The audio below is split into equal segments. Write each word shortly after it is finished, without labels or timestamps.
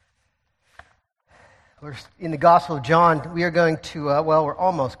We're in the Gospel of John. We are going to, we're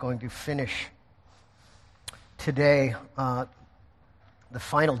almost going to finish today the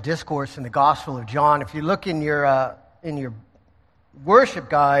final discourse in the Gospel of John. If you look in your worship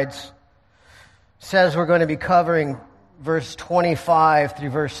guides, it says we're going to be covering verse 25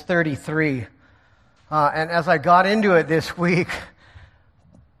 through verse 33. And as I got into it this week,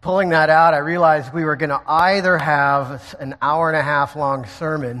 pulling that out, I realized we were going to either have an hour and a half long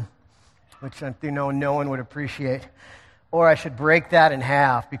sermon, which no one would appreciate, or I should break that in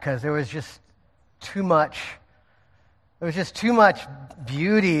half because there was just too much. There was just too much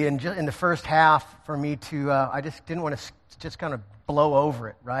beauty in the first half for me to. I just didn't want to just kind of blow over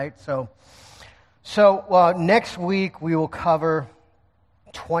it, right? So next week we will cover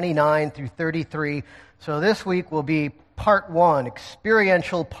 29 through 33. So this week will be part 1,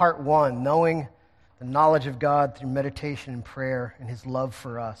 experiential part 1, knowing the knowledge of God through meditation and prayer and His love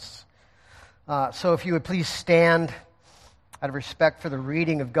for us. So if you would please stand out of respect for the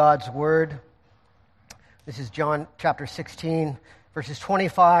reading of God's Word. This is John chapter 16, verses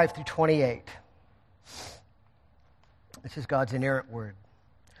 25 through 28. This is God's inerrant Word.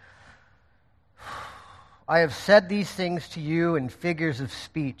 I have said these things to you in figures of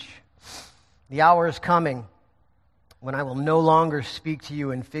speech. The hour is coming when I will no longer speak to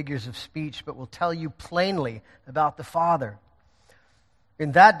you in figures of speech, but will tell you plainly about the Father.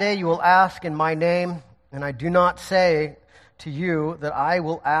 In that day you will ask in my name, and I do not say to you that I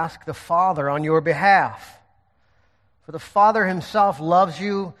will ask the Father on your behalf. For the Father himself loves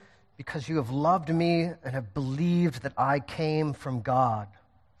you because you have loved me and have believed that I came from God.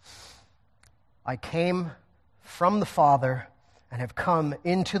 I came from the Father and have come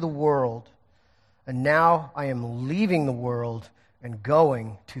into the world, and now I am leaving the world and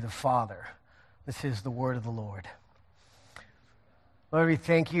going to the Father. This is the word of the Lord. Lord, we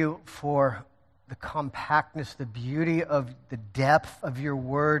thank you for the compactness, the beauty of the depth of your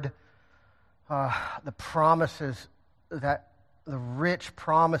word, the promises, the rich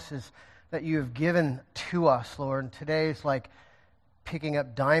promises that you have given to us, Lord. And today is like picking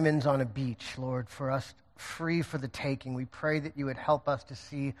up diamonds on a beach, Lord, for us free for the taking. We pray that you would help us to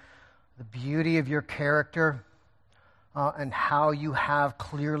see the beauty of your character and how you have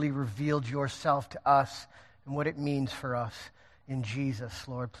clearly revealed yourself to us and what it means for us. In Jesus,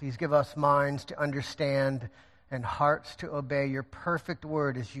 Lord, please give us minds to understand and hearts to obey your perfect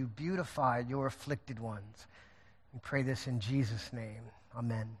word as you beautify your afflicted ones. We pray this in Jesus' name.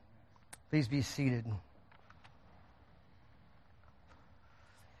 Amen. Please be seated.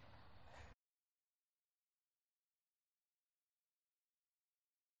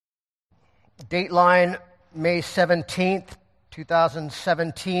 Dateline, May 17th,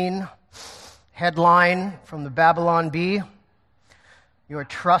 2017. Headline from the Babylon Bee. Your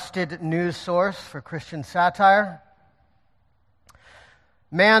trusted news source for Christian satire.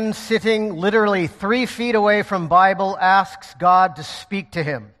 Man sitting literally 3 feet away from Bible asks God to speak to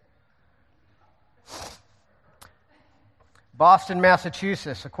him. Boston,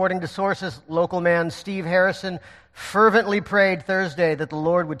 Massachusetts. According to sources, local man Steve Harrison fervently prayed Thursday that the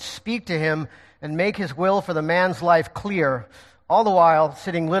Lord would speak to him and make his will for the man's life clear, all the while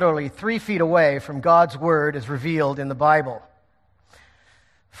sitting literally 3 feet away from God's word as revealed in the Bible.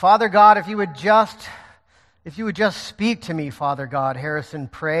 Father God, if you would just speak to me, Father God, Harrison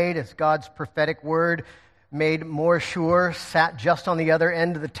prayed as God's prophetic word made more sure, sat just on the other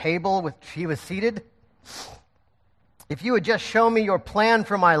end of the table which he was seated. If you would just show me your plan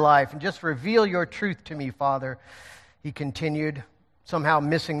for my life and just reveal your truth to me, Father, he continued, somehow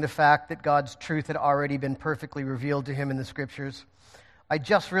missing the fact that God's truth had already been perfectly revealed to him in the Scriptures. I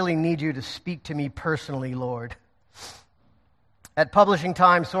just really need you to speak to me personally, Lord. At publishing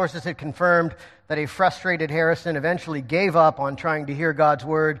time, sources had confirmed that a frustrated Harrison eventually gave up on trying to hear God's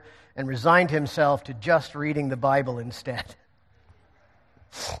word and resigned himself to just reading the Bible instead.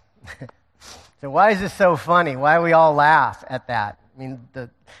 So why is this so funny? Why do we all laugh at that? I mean, the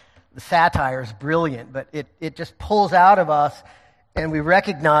satire is brilliant, but it just pulls out of us, and we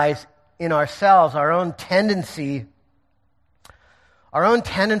recognize in ourselves our own tendency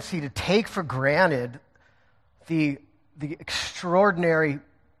to take for granted the extraordinary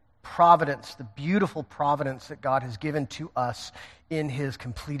providence, the beautiful providence that God has given to us in His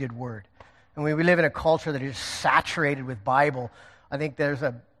completed Word. And we live in a culture that is saturated with Bible. I think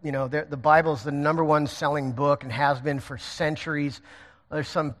the Bible is the number one selling book and has been for centuries. There's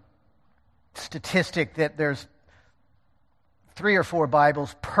some statistic that there's 3 or 4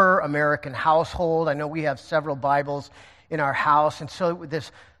 Bibles per American household. I know we have several Bibles in our house, and so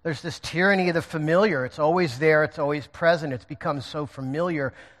there's this tyranny of the familiar. It's always there. It's always present. It's become so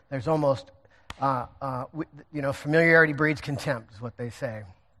familiar. There's almost Familiarity breeds contempt is what they say.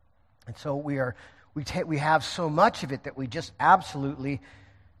 And so we have so much of it that we just absolutely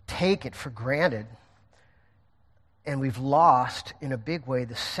take it for granted. And we've lost, in a big way,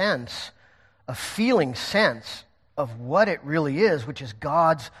 the sense of what it really is, which is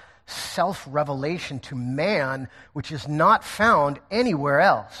God's self-revelation to man, which is not found anywhere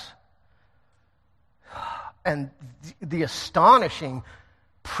else. And the astonishing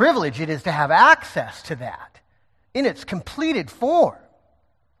privilege it is to have access to that in its completed form.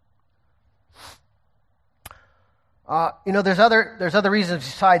 There's other reasons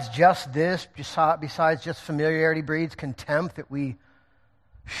besides just this, besides just familiarity breeds contempt, that we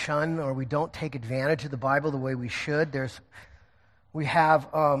shun or we don't take advantage of the Bible the way we should. We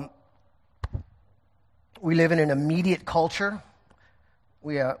live in an immediate culture.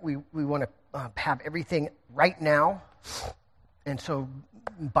 We want to have everything right now, and so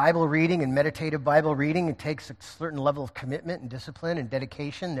Bible reading and meditative Bible reading, it takes a certain level of commitment and discipline and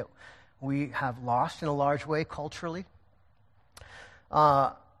dedication that we have lost in a large way culturally.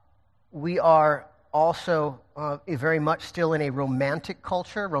 We are also very much still in a romantic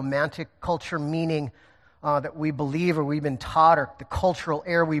culture. Romantic culture meaning that we believe, or we've been taught, or the cultural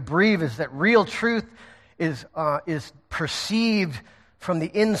air we breathe is that real truth is perceived from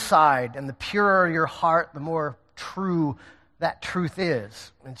the inside, and the purer your heart, the more true that truth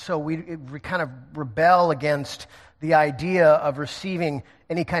is. And so we kind of rebel against the idea of receiving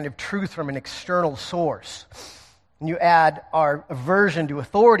any kind of truth from an external source. And you add our aversion to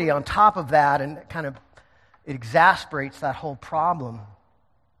authority on top of that, and it exasperates that whole problem.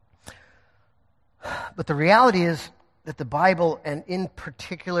 But the reality is that the Bible, and in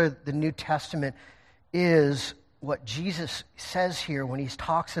particular the New Testament, is what Jesus says here when he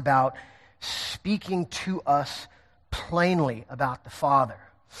talks about speaking to us plainly about the Father.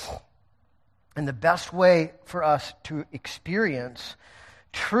 And the best way for us to experience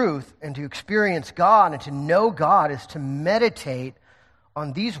truth and to experience God and to know God is to meditate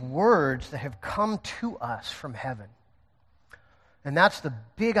on these words that have come to us from heaven. And that's the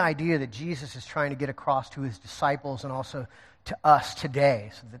big idea that Jesus is trying to get across to his disciples and also to us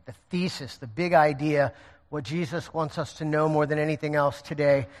today. So that the thesis, the big idea, what Jesus wants us to know more than anything else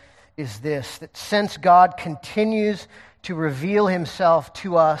today is this: that since God continues to reveal himself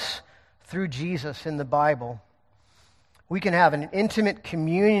to us through Jesus in the Bible, we can have an intimate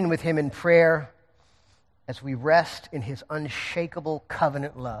communion with him in prayer as we rest in his unshakable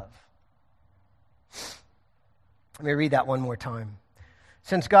covenant love. Let me read that one more time.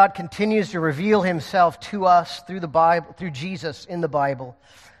 Since God continues to reveal himself to us through the Bible, through Jesus in the Bible,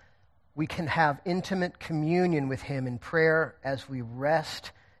 we can have intimate communion with him in prayer as we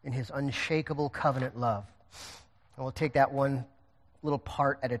rest in his unshakable covenant love. And we'll take that one little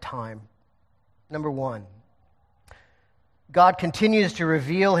part at a time. Number one, God continues to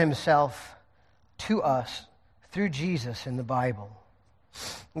reveal himself to us through Jesus in the Bible.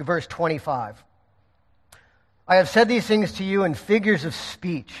 In verse 25, I have said these things to you in figures of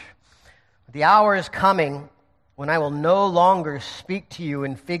speech. The hour is coming when I will no longer speak to you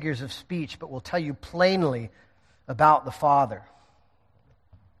in figures of speech, but will tell you plainly about the Father.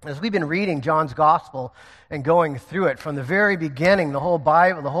 As we've been reading John's Gospel and going through it from the very beginning, the whole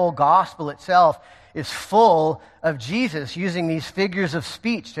Bible, the whole Gospel itself is full of Jesus using these figures of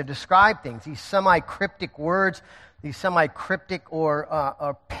speech to describe things, these semi-cryptic words, these semi-cryptic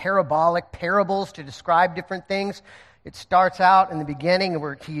or parabolic parables to describe different things. It starts out in the beginning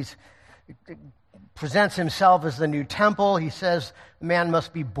where he presents himself as the new temple. He says the man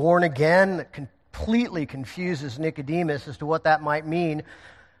must be born again. That completely confuses Nicodemus as to what that might mean.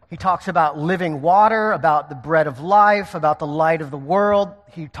 He talks about living water, about the bread of life, about the light of the world.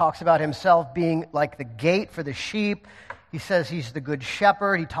 He talks about himself being like the gate for the sheep. He says he's the good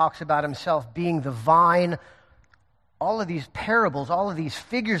shepherd. He talks about himself being the vine. All of these parables, all of these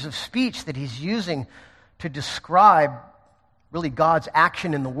figures of speech that he's using to describe really God's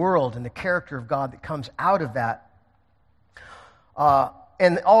action in the world and the character of God that comes out of that.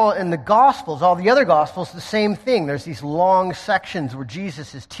 And all in the Gospels, all the other Gospels, the same thing. There's these long sections where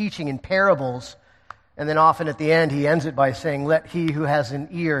Jesus is teaching in parables, and then often at the end he ends it by saying, "Let he who has an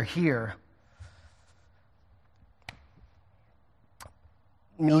ear hear."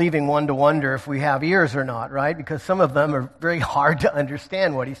 Leaving one to wonder if we have ears or not, right? Because some of them are very hard to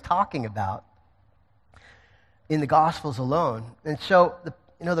understand what he's talking about in the Gospels alone. And so,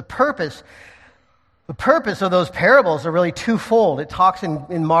 the purpose of those parables are really twofold. It talks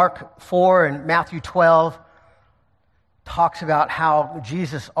in Mark 4 and Matthew 12, talks about how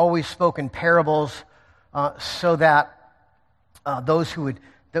Jesus always spoke in parables so that those who would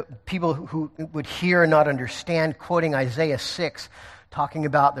the people who would hear and not understand, quoting Isaiah 6, talking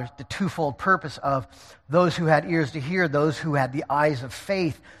about the twofold purpose of those who had ears to hear, those who had the eyes of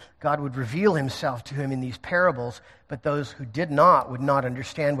faith. God would reveal himself to him in these parables, but those who did not would not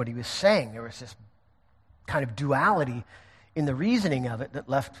understand what he was saying. There was this kind of duality in the reasoning of it that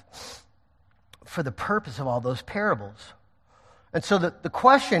left for the purpose of all those parables. And so the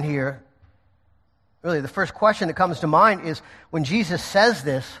question here, really the first question that comes to mind is when Jesus says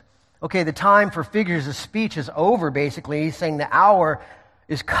this, okay, the time for figures of speech is over, basically. He's saying the hour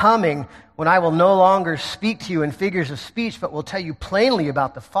is coming when I will no longer speak to you in figures of speech, but will tell you plainly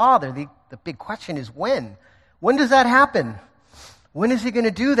about the Father. The big question is when? When does that happen? When is he going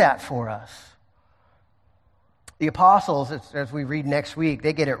to do that for us? The apostles, as we read next week,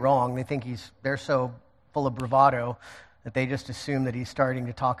 they get it wrong. They think they're so full of bravado that they just assume that he's starting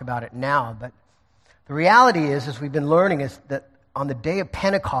to talk about it now. But the reality is, as we've been learning, is that on the day of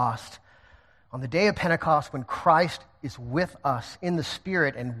Pentecost, when Christ is with us in the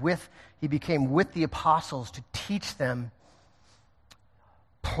Spirit and he became with the apostles to teach them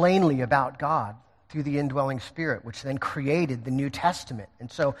plainly about God through the indwelling Spirit, which then created the New Testament.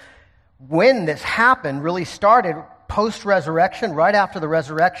 And so when this happened, really started post-resurrection, right after the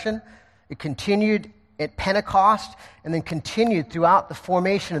resurrection. It continued at Pentecost and then continued throughout the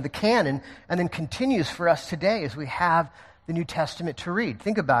formation of the canon and then continues for us today as we have the New Testament to read.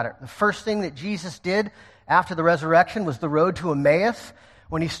 Think about it. The first thing that Jesus did after the resurrection was the road to Emmaus,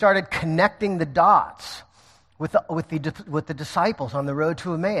 when he started connecting the dots with the disciples on the road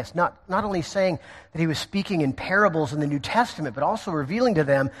to Emmaus. Not only saying that he was speaking in parables in the New Testament, but also revealing to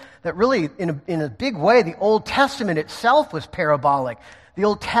them that really, in a big way, the Old Testament itself was parabolic. The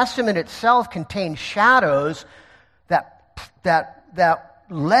Old Testament itself contained shadows that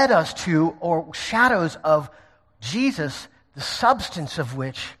led us to, or shadows of Jesus, the substance of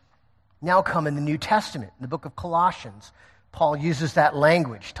which now come in the New Testament. In the book of Colossians, Paul uses that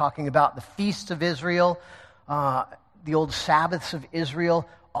language, talking about the feasts of Israel, the old Sabbaths of Israel.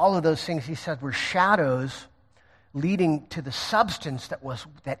 All of those things, he said, were shadows leading to the substance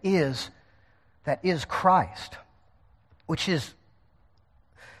that is Christ, which is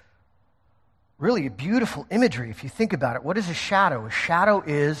really a beautiful imagery if you think about it. What is a shadow? A shadow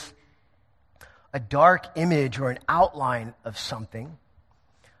is a dark image or an outline of something,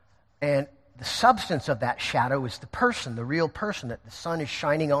 and the substance of that shadow is the person, the real person that the sun is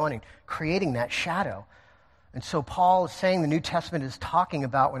shining on and creating that shadow. And so Paul is saying the New Testament is talking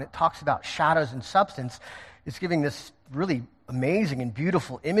about, when it talks about shadows and substance, it's giving this really amazing and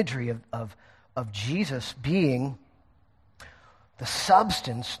beautiful imagery of Jesus being the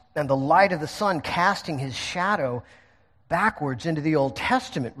substance and the light of the sun, casting his shadow backwards into the Old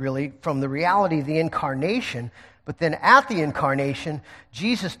Testament, really, from the reality of the incarnation. But then at the incarnation,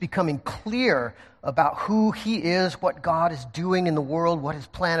 Jesus becoming clear about who he is, what God is doing in the world, what his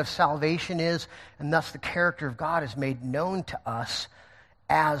plan of salvation is, and thus the character of God is made known to us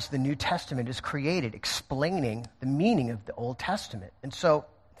as the New Testament is created, explaining the meaning of the Old Testament. And so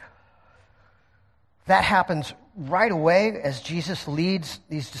that happens right away as Jesus leads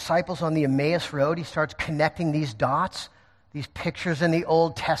these disciples on the Emmaus Road. He starts connecting these dots. These pictures in the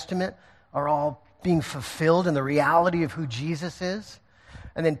Old Testament are all being fulfilled in the reality of who Jesus is.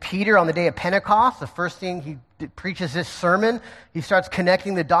 And then Peter, on the day of Pentecost, the first thing he preaches this sermon, he starts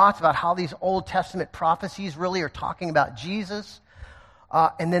connecting the dots about how these Old Testament prophecies really are talking about Jesus.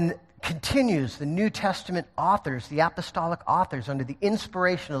 And then continues, the New Testament authors, the apostolic authors, under the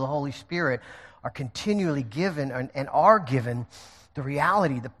inspiration of the Holy Spirit, are continually given and are given the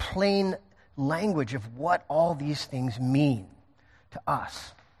reality, the plain language of what all these things mean to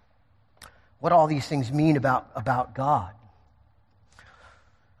us. What all these things mean about God.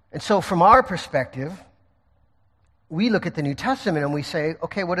 And so from our perspective, we look at the New Testament and we say,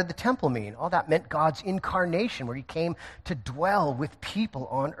 okay, what did the temple mean? Oh, that meant God's incarnation, where he came to dwell with people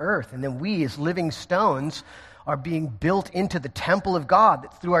on earth. And then we, as living stones, are being built into the temple of God,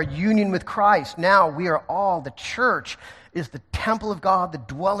 that through our union with Christ, now we are all, the church is the temple of God, the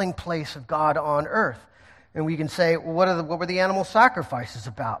dwelling place of God on earth. And we can say, well, what were the animal sacrifices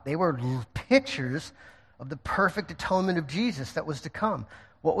about? They were pictures of the perfect atonement of Jesus that was to come.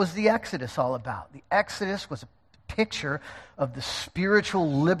 What was the Exodus all about? The Exodus was a picture of the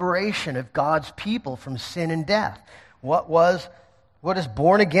spiritual liberation of God's people from sin and death. What does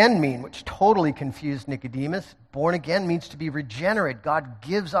born again mean? Which totally confused Nicodemus. Born again means to be regenerate. God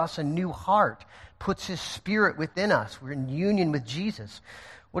gives us a new heart, puts his Spirit within us. We're in union with Jesus.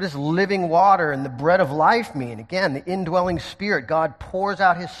 What does living water and the bread of life mean? Again, the indwelling Spirit. God pours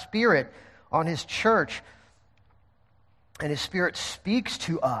out his Spirit on his church. And his Spirit speaks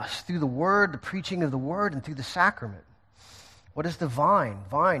to us through the word, the preaching of the word, and through the sacrament. What is the vine?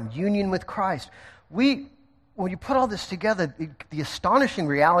 Vine, union with Christ. When you put all this together, the astonishing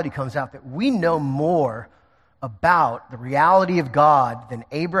reality comes out that we know more about the reality of God than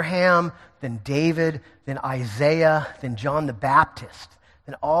Abraham, than David, than Isaiah, than John the Baptist,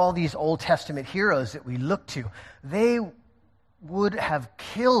 than all these Old Testament heroes that we look to. They would have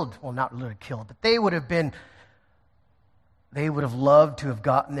killed, well, not literally killed, but they would have loved to have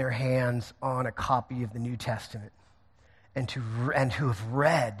gotten their hands on a copy of the New Testament and to have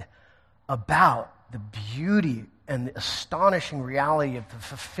read about the beauty and the astonishing reality of the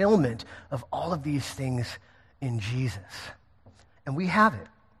fulfillment of all of these things in Jesus. And we have it.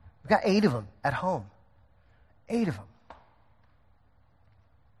 We've got 8 of them at home. 8 of them.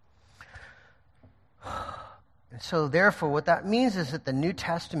 And so therefore, what that means is that the New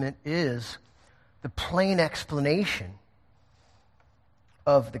Testament is the plain explanation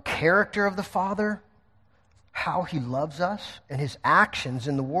of the character of the Father, how he loves us, and his actions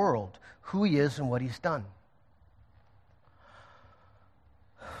in the world, who he is and what he's done.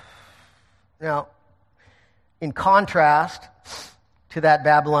 Now, in contrast to that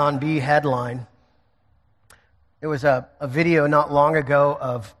Babylon Bee headline, there was a video not long ago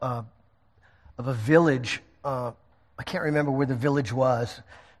of a village. I can't remember where the village was.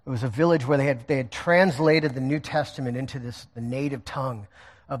 It was a village where they had translated the New Testament into the native tongue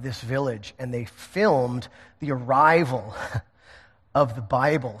of this village, and they filmed the arrival of the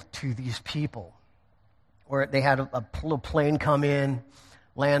Bible to these people, where they had a little plane come in,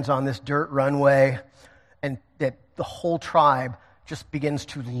 lands on this dirt runway, and that the whole tribe just begins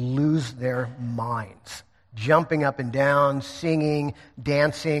to lose their minds, jumping up and down, singing,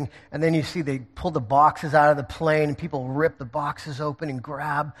 dancing, and then you see they pull the boxes out of the plane, and people rip the boxes open and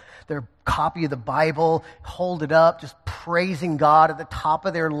grab their copy of the Bible, hold it up, just praising God at the top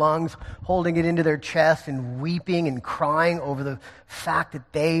of their lungs, holding it into their chest and weeping and crying over the fact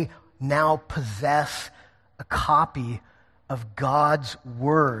that they now possess a copy of God's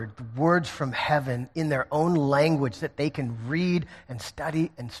word, the words from heaven in their own language that they can read and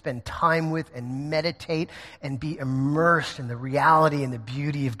study and spend time with and meditate and be immersed in the reality and the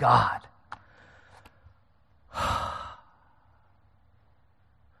beauty of God.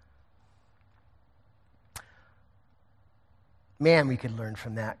 Man, we could learn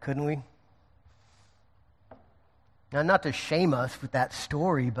from that, couldn't we? Now, not to shame us with that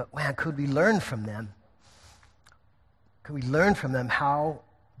story, but man, could we learn from them? Could we learn from them how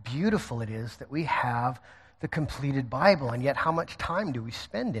beautiful it is that we have the completed Bible, and yet how much time do we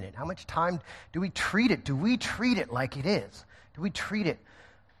spend in it? How much time do we treat it? Do we treat it like it is? Do we treat it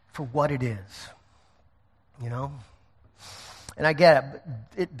for what it is? You know? And I get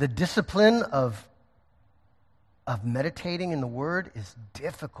it. The discipline of meditating in the Word is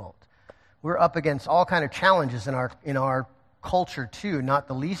difficult. We're up against all kind of challenges in our culture too, not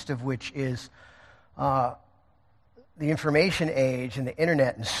the least of which is the information age and the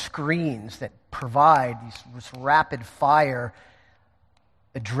internet and screens that provide this rapid fire,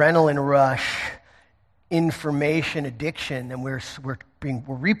 adrenaline rush, information addiction, and we're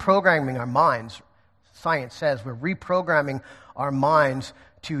reprogramming our minds. Science says we're reprogramming our minds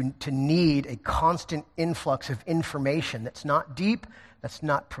to need a constant influx of information that's not deep, that's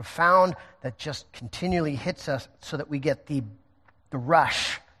not profound, that just continually hits us so that we get the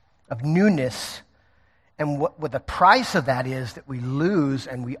rush of newness. And what the price of that is that we lose,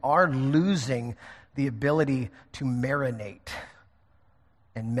 and we are losing the ability to marinate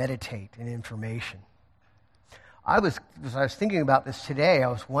and meditate in information. As I was thinking about this today, I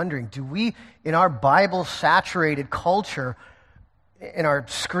was wondering, do we, in our Bible-saturated culture, in our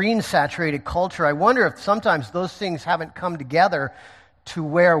screen-saturated culture, I wonder if sometimes those things haven't come together to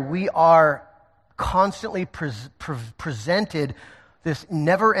where we are constantly presented this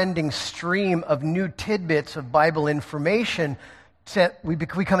never-ending stream of new tidbits of Bible information, that we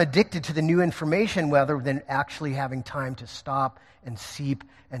become addicted to the new information rather than actually having time to stop and seep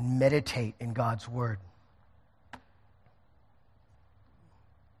and meditate in God's Word.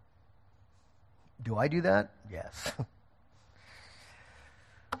 Do I do that? Yes.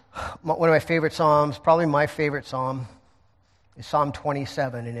 One of my favorite Psalms, probably my favorite Psalm, is Psalm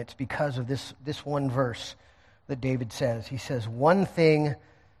 27, and it's because of this one verse that David says. He says, "One thing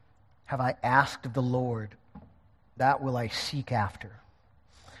have I asked of the Lord, that will I seek after,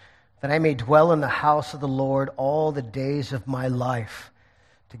 that I may dwell in the house of the Lord all the days of my life,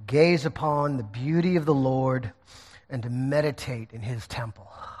 to gaze upon the beauty of the Lord and to meditate in his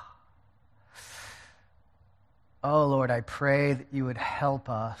temple." Oh, Lord, I pray that you would help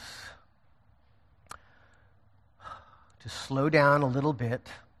us to slow down a little bit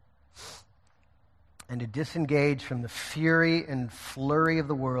and to disengage from the fury and flurry of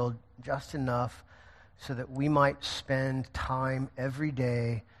the world just enough so that we might spend time every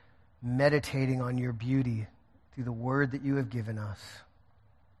day meditating on your beauty through the word that you have given us.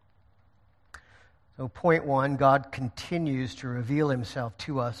 So point one, God continues to reveal himself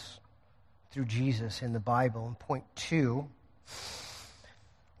to us through Jesus in the Bible. And point two,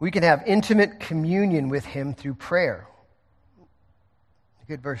 we can have intimate communion with him through prayer.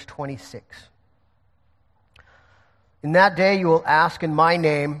 Look at verse 26. In that day you will ask in my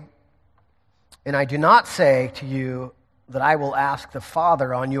name, and I do not say to you that I will ask the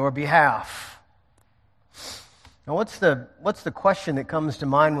Father on your behalf. Now what's the question that comes to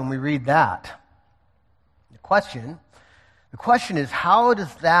mind when we read that? The question is, how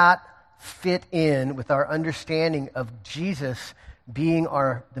does that fit in with our understanding of Jesus being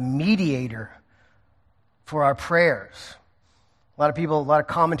the mediator for our prayers? A lot of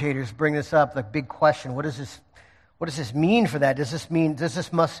commentators bring this up, the big question. What does this mean for that?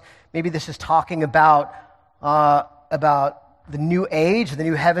 Maybe this is talking about the new age, the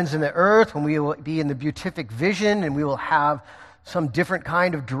new heavens and the earth, when we will be in the beatific vision and we will have some different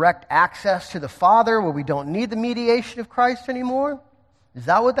kind of direct access to the Father where we don't need the mediation of Christ anymore? Is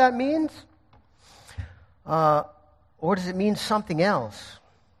that what that means? Or does it mean something else?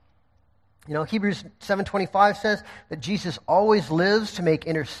 You know, Hebrews 7:25 says that Jesus always lives to make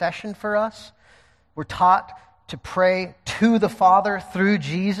intercession for us. We're taught to pray to the Father through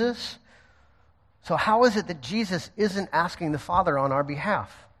Jesus. So how is it that Jesus isn't asking the Father on our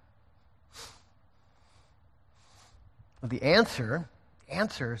behalf? Well, the answer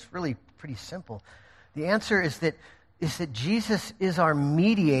is really pretty simple. The answer is that Jesus is our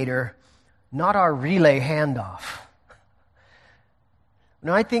mediator, not our relay handoff.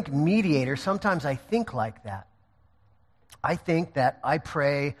 When I think mediator, sometimes I think like that. I think that I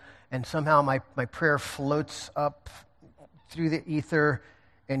pray and somehow my prayer floats up through the ether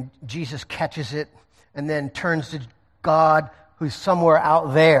and Jesus catches it and then turns to God who's somewhere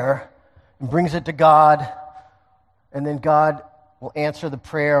out there and brings it to God, and then God will answer the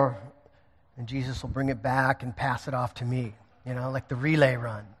prayer and Jesus will bring it back and pass it off to me. You know, like the relay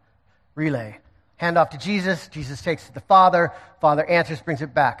run. Relay. Hand off to Jesus, Jesus takes it to the Father, Father answers, brings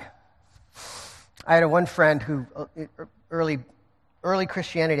it back. I had one friend who, early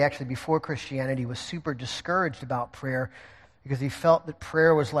Christianity, actually before Christianity, was super discouraged about prayer because he felt that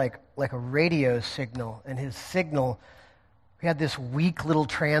prayer was like a radio signal, and his signal, he had this weak little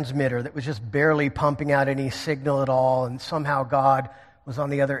transmitter that was just barely pumping out any signal at all, and somehow God was on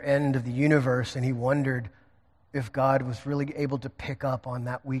the other end of the universe, and he wondered if God was really able to pick up on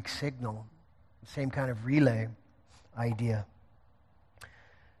that weak signal. Same kind of relay idea.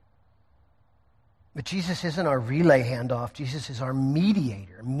 But Jesus isn't our relay handoff. Jesus is our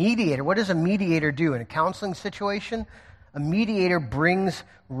mediator. Mediator. What does a mediator do in a counseling situation? A mediator brings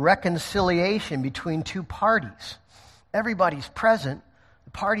reconciliation between two parties. Everybody's present.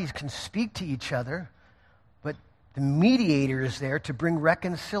 The parties can speak to each other, but the mediator is there to bring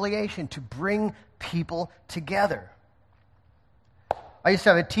reconciliation, to bring people together. I used to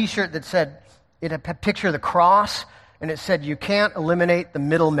have a T-shirt that said, it had a picture of the cross, and it said, "You can't eliminate the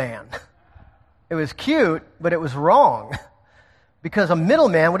middleman." It was cute, but it was wrong. Because a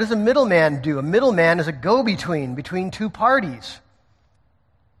middleman, what does a middleman do? A middleman is a go-between between two parties.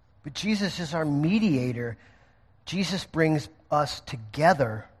 But Jesus is our mediator. Jesus brings us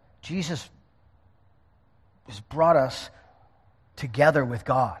together. Jesus has brought us together with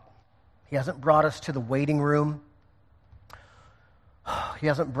God. He hasn't brought us to the waiting room. He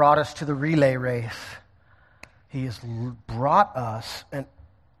hasn't brought us to the relay race. He has brought us and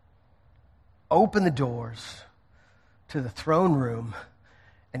opened the doors to the throne room,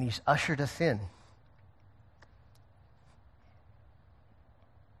 and he's ushered us in.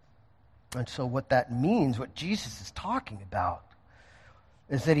 And so what that means, what Jesus is talking about,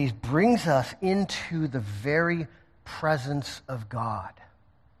 is that he brings us into the very presence of God.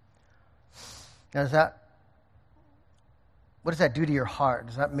 Now, what does that do to your heart?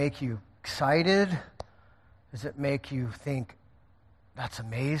 Does that make you excited? Does it make you think, that's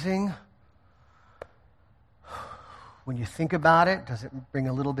amazing? When you think about it, does it bring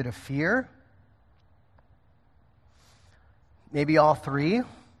a little bit of fear? Maybe all three? I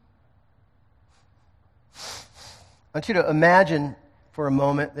want you to imagine for a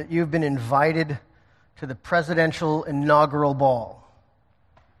moment that you've been invited to the presidential inaugural ball.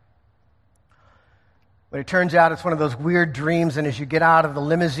 But it turns out it's one of those weird dreams, and as you get out of the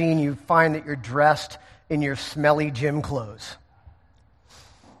limousine, you find that you're dressed in your smelly gym clothes.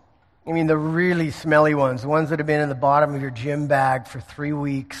 I mean, the really smelly ones, the ones that have been in the bottom of your gym bag for 3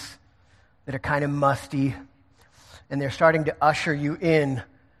 weeks, that are kind of musty, and they're starting to usher you in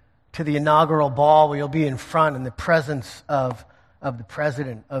to the inaugural ball where you'll be in front in the presence of the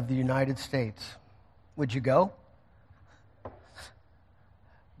President of the United States. Would you go?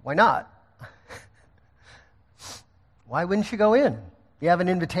 Why not? Why wouldn't you go in? You have an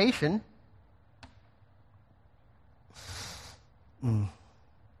invitation.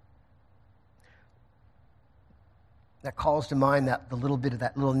 That calls to mind the little bit of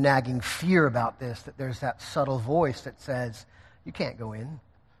that little nagging fear about this, that there's that subtle voice that says, you can't go in.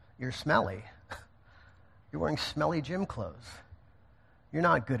 You're smelly. You're wearing smelly gym clothes. You're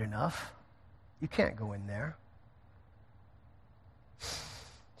not good enough. You can't go in there.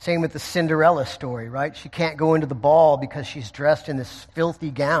 Same with the Cinderella story, right? She can't go into the ball because she's dressed in this filthy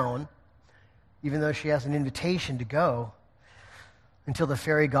gown, even though she has an invitation to go, until the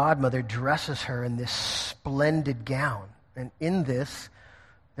fairy godmother dresses her in this splendid gown. And in this,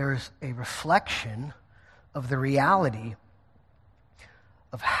 there's a reflection of the reality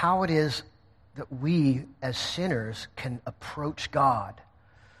of how it is that we as sinners can approach God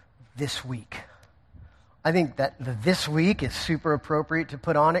this week. I think that the this week is super appropriate to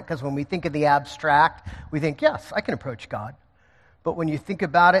put on it, because when we think of the abstract, we think, yes, I can approach God. But when you think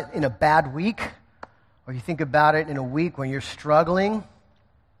about it in a bad week, or you think about it in a week when you're struggling,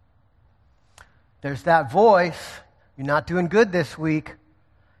 there's that voice, you're not doing good this week.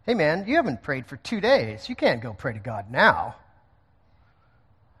 Hey man, you haven't prayed for 2 days. You can't go pray to God now.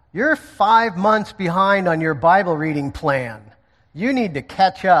 You're 5 months behind on your Bible reading plan. You need to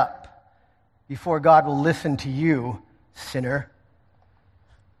catch up before God will listen to you, sinner.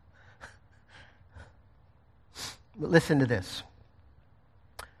 But listen to this.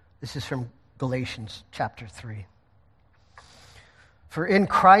 This is from Galatians chapter 3. For in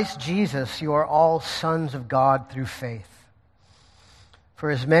Christ Jesus you are all sons of God through faith. For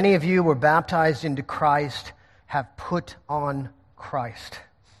as many of you were baptized into Christ have put on Christ.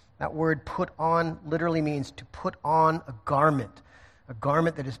 That word put on literally means to put on a garment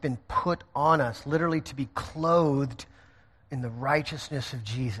that has been put on us, literally to be clothed in the righteousness of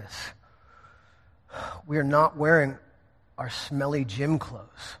Jesus. We are not wearing our smelly gym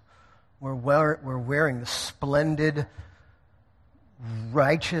clothes. We're wearing the splendid,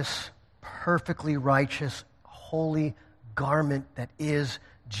 righteous, perfectly righteous, holy garment that is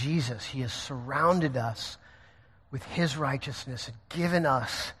Jesus. He has surrounded us with his righteousness and given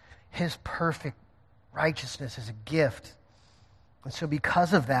us his perfect righteousness as a gift. And so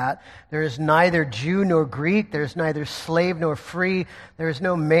because of that, there is neither Jew nor Greek, there is neither slave nor free, there is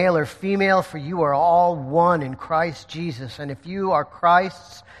no male or female, for you are all one in Christ Jesus. And if you are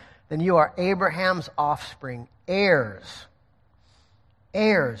Christ's, then you are Abraham's offspring, heirs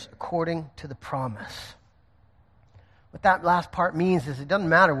according to the promise. What that last part means is it doesn't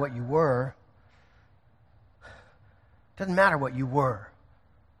matter what you were. It doesn't matter what you were.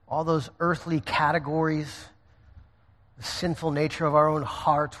 All those earthly categories, the sinful nature of our own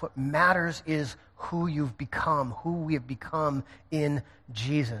hearts, what matters is who you've become, who we have become in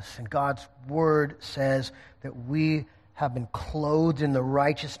Jesus. And God's word says that we have been clothed in the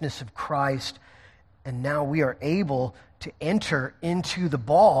righteousness of Christ, and now we are able to enter into the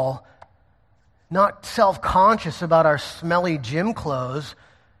ball, not self-conscious about our smelly gym clothes,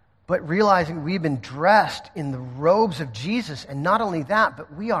 but realizing we've been dressed in the robes of Jesus. And not only that,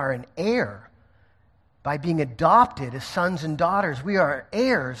 but we are an heir. By being adopted as sons and daughters, we are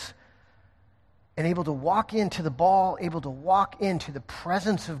heirs and able to walk into the ball, able to walk into the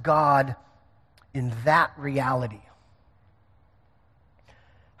presence of God in that reality.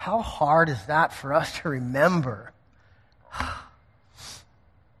 How hard is that for us to remember?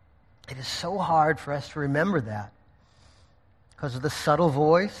 It is so hard for us to remember that because of the subtle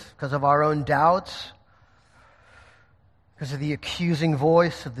voice, because of our own doubts, because of the accusing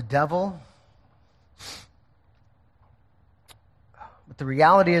voice of the devil. But the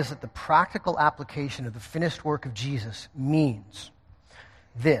reality is that the practical application of the finished work of Jesus means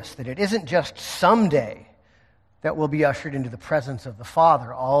this, that it isn't just someday that we'll be ushered into the presence of the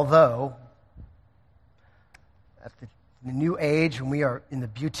Father, although at the new age, when we are in the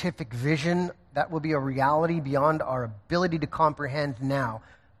beatific vision, that will be a reality beyond our ability to comprehend now.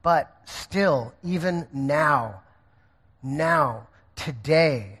 But still, even now,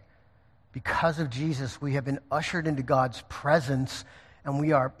 today, because of Jesus, we have been ushered into God's presence, and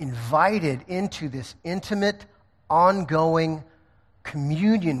we are invited into this intimate, ongoing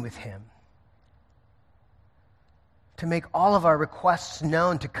communion with him, to make all of our requests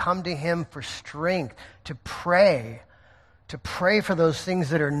known, to come to him for strength, to pray, to pray for those things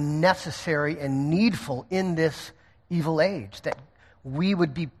that are necessary and needful in this evil age, that we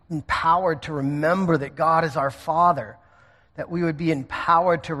would be empowered to remember that God is our Father, that we would be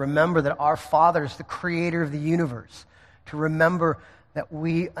empowered to remember that our Father is the creator of the universe, to remember that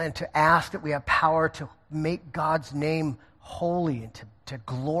and to ask that we have power to make God's name holy and to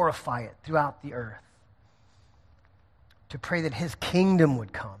glorify it throughout the earth, to pray that his kingdom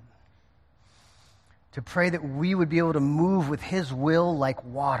would come, to pray that we would be able to move with his will like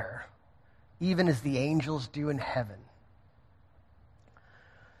water, even as the angels do in heaven.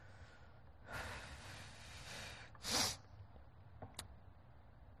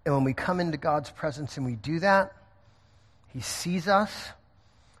 And when we come into God's presence and we do that, he sees us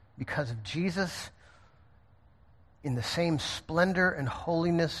because of Jesus in the same splendor and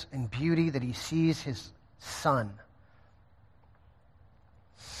holiness and beauty that he sees his Son.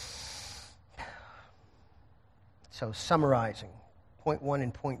 So summarizing, point 1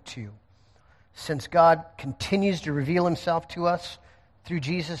 and point 2. Since God continues to reveal himself to us through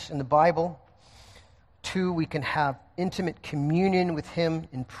Jesus in the Bible, 2, we can have intimate communion with him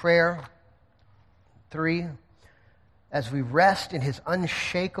in prayer. 3, as we rest in his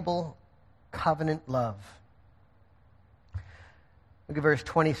unshakable covenant love. Look at verse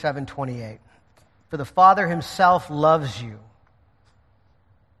 27, 28. For the Father himself loves you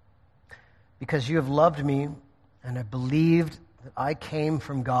because you have loved me and have believed that I came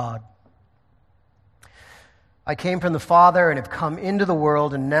from God. I came from the Father and have come into the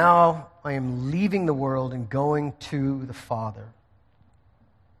world, and now I am leaving the world and going to the Father.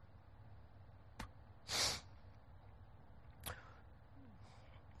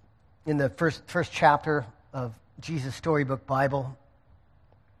 In the first chapter of Jesus' Storybook Bible,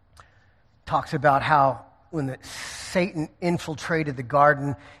 talks about how when Satan infiltrated the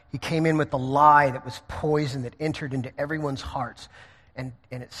garden, he came in with a lie that was poison that entered into everyone's hearts. And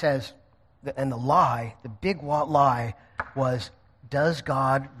it says, and the lie, the big lie was, does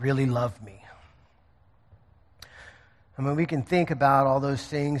God really love me? I mean, we can think about all those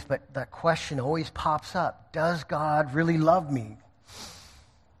things, but that question always pops up. Does God really love me?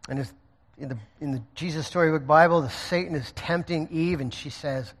 And in the Jesus Storybook Bible, Satan is tempting Eve, and she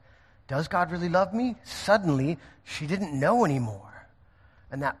says, does God really love me? Suddenly, she didn't know anymore.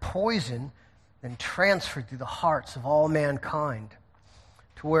 And that poison then transferred through the hearts of all mankind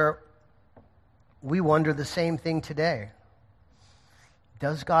to where we wonder the same thing today.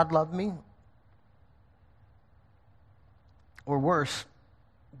 Does God love me? Or worse,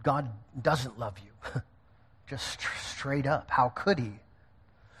 God doesn't love you. Just straight up. How could he?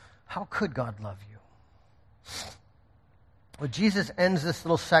 How could God love you? Well, Jesus ends this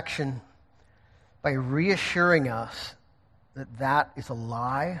little section by reassuring us that that is a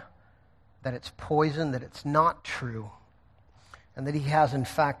lie, that it's poison, that it's not true, and that he has, in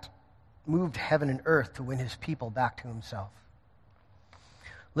fact, moved heaven and earth to win his people back to himself.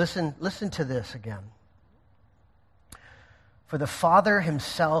 Listen to this again. For the Father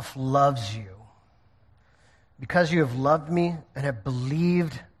himself loves you because you have loved me and have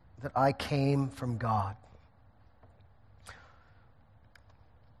believed that I came from God.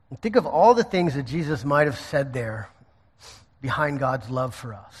 And think of all the things that Jesus might have said there behind God's love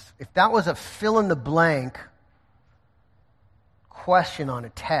for us. If that was a fill-in-the-blank question on a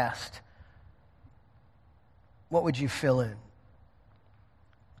test, what would you fill in?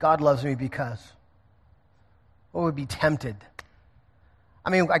 God loves me because. What would be tempted? I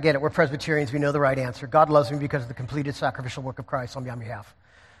mean, I get it. We're Presbyterians. We know the right answer. God loves me because of the completed sacrificial work of Christ on my behalf.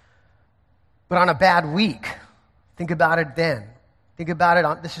 But on a bad week, think about it then. Think about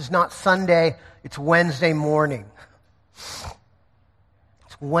it. This is not Sunday. It's Wednesday morning.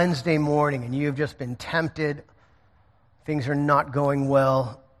 It's Wednesday morning, and you've just been tempted. Things are not going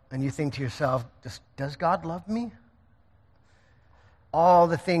well, and you think to yourself, does God love me? All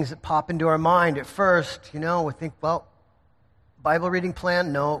the things that pop into our mind at first, we think, well, Bible reading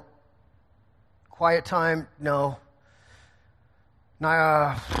plan? No. Quiet time? No.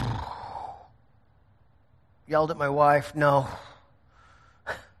 Yelled at my wife? No.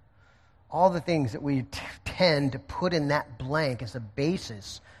 All the things that we tend to put in that blank as a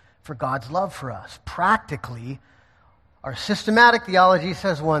basis for God's love for us. Practically, our systematic theology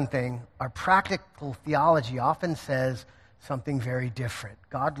says one thing. Our practical theology often says something very different.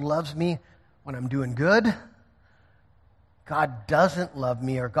 God loves me when I'm doing good. God doesn't love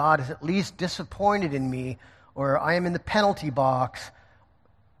me, or God is at least disappointed in me, or I am in the penalty box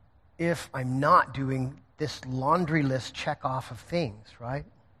if I'm not doing this laundry list check off of things, right?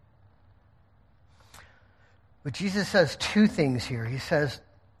 But Jesus says two things here. He says,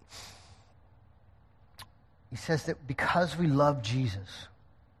 He says that because we love Jesus,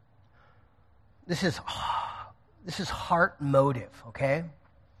 this is heart motive, okay?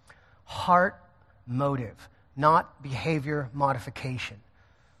 Heart motive, not behavior modification.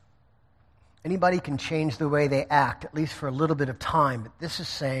 Anybody can change the way they act, at least for a little bit of time, but this is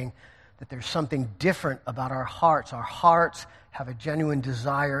saying that there's something different about our hearts. Our hearts have a genuine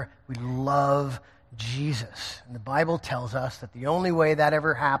desire. We love Jesus. And the Bible tells us that the only way that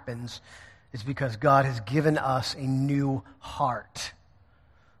ever happens is because God has given us a new heart.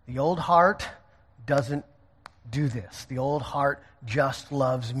 The old heart doesn't do this. The old heart just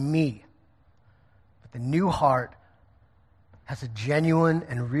loves me. But the new heart has a genuine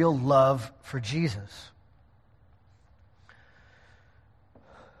and real love for Jesus.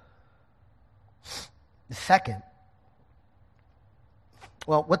 The second,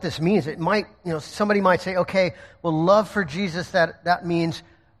 well, what this means, it might, somebody might say, okay, well, love for Jesus, that means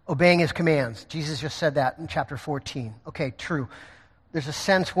obeying his commands. Jesus just said that in chapter 14. Okay, true. There's a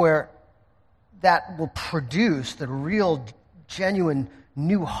sense where that will produce the real, genuine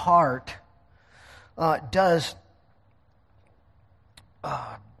new heart does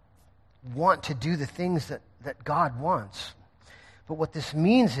want to do the things that God wants. But what this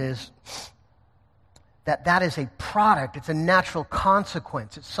means is that is a product. It's a natural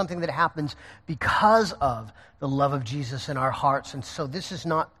consequence. It's something that happens because of the love of Jesus in our hearts. And so this is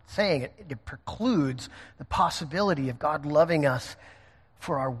not saying it precludes the possibility of God loving us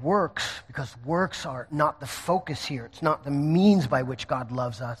for our works, because works are not the focus here. It's not the means by which God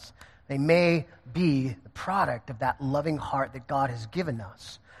loves us. They may be the product of that loving heart that God has given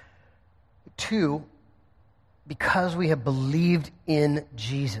us. 2, because we have believed in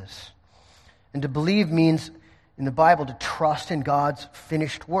Jesus. And to believe means, in the Bible, to trust in God's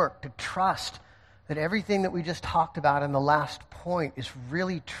finished work, to trust that everything that we just talked about in the last point is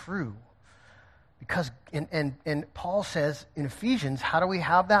really true. Because, and Paul says in Ephesians, how do we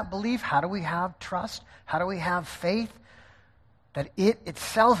have that belief? How do we have trust? How do we have faith? That it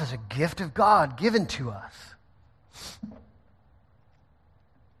itself is a gift of God given to us.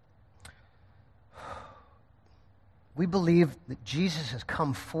 We believe that Jesus has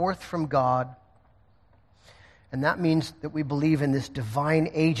come forth from God, and that means that we believe in this divine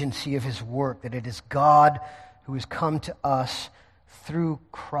agency of his work, that it is God who has come to us through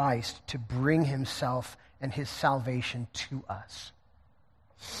Christ to bring himself and his salvation to us.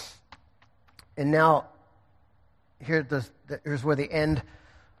 And now, here's where the end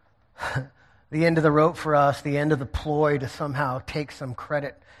of the rope for us, the end of the ploy to somehow take some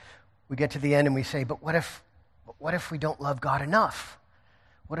credit. We get to the end and we say, but what if we don't love God enough?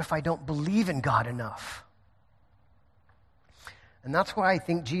 What if I don't believe in God enough? And that's why I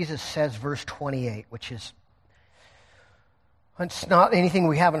think Jesus says verse 28, which is, it's not anything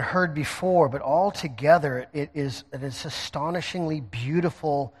we haven't heard before, but altogether it is an astonishingly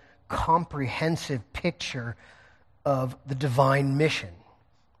beautiful, comprehensive picture of the divine mission.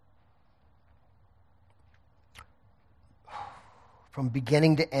 From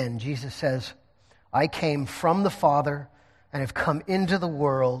beginning to end, Jesus says, I came from the Father and have come into the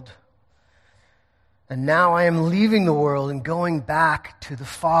world, and now I am leaving the world and going back to the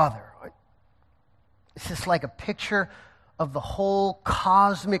Father. It's just like a picture of the whole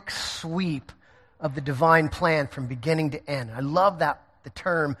cosmic sweep of the divine plan from beginning to end. I love the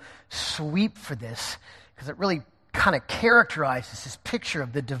term sweep for this, because it really kind of characterizes this picture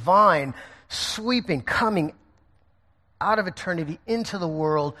of the divine sweeping, coming out of eternity into the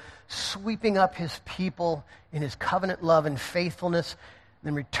world, sweeping up his people in his covenant love and faithfulness, and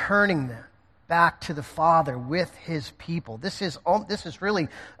then returning them back to the Father with his people. This is really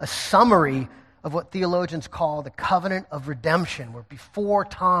a summary of what theologians call the covenant of redemption, where before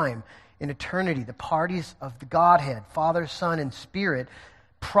time, in eternity, the parties of the Godhead, Father, Son, and Spirit,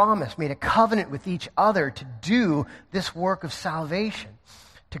 made a covenant with each other to do this work of salvation,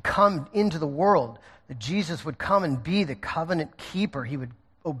 to come into the world, that Jesus would come and be the covenant keeper. He would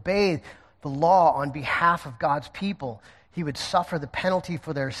obey the law on behalf of God's people. He would suffer the penalty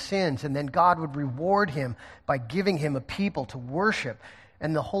for their sins, and then God would reward him by giving him a people to worship.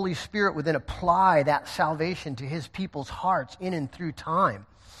 And the Holy Spirit would then apply that salvation to his people's hearts in and through time.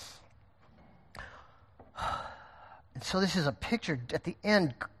 And so this is a picture. At the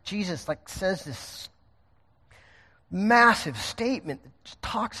end, Jesus says this massive statement that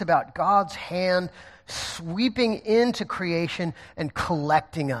talks about God's hand sweeping into creation and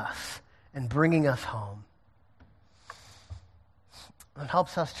collecting us and bringing us home. It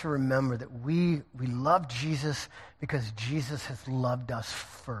helps us to remember that we love Jesus because Jesus has loved us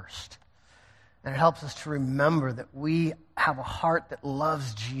first. And it helps us to remember that we have a heart that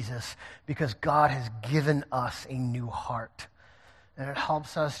loves Jesus because God has given us a new heart. And it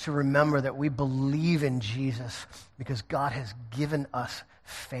helps us to remember that we believe in Jesus because God has given us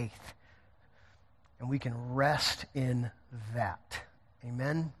faith. And we can rest in that.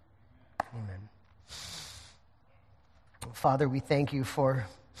 Amen? Amen. Father, we thank you for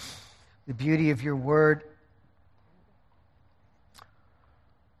the beauty of your word.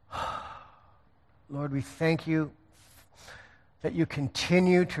 Lord, we thank you that you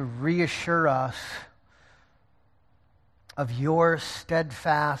continue to reassure us of your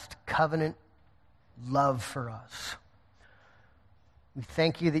steadfast covenant love for us. We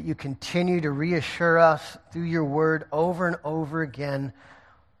thank you that you continue to reassure us through your word over and over again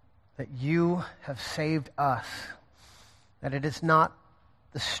that you have saved us, that it is not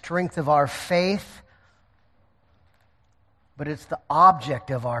the strength of our faith, but it's the object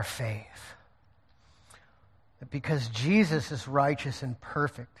of our faith. That because Jesus is righteous and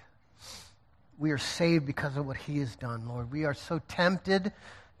perfect, we are saved because of what he has done, Lord. We are so tempted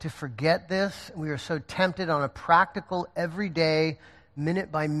to forget this. We are so tempted on a practical, everyday,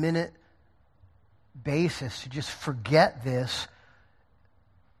 minute-by-minute basis to just forget this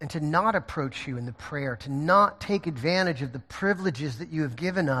and to not approach you in the prayer, to not take advantage of the privileges that you have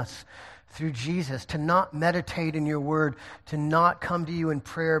given us through Jesus, to not meditate in your word, to not come to you in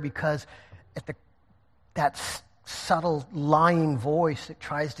prayer because at that subtle lying voice that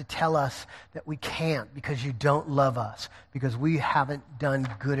tries to tell us that we can't because you don't love us, because we haven't done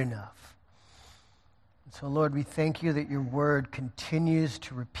good enough. And so, Lord, we thank you that your word continues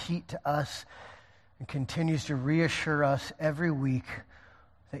to repeat to us and continues to reassure us every week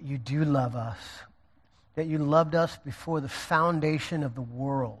that you do love us, that you loved us before the foundation of the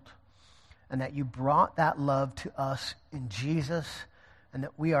world, and that you brought that love to us in Jesus, and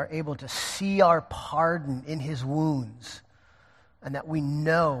that we are able to see our pardon in his wounds, and that we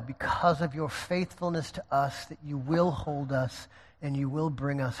know because of your faithfulness to us that you will hold us and you will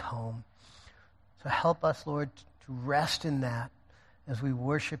bring us home. So help us, Lord, to rest in that as we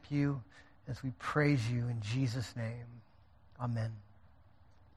worship you, as we praise you in Jesus' name. Amen.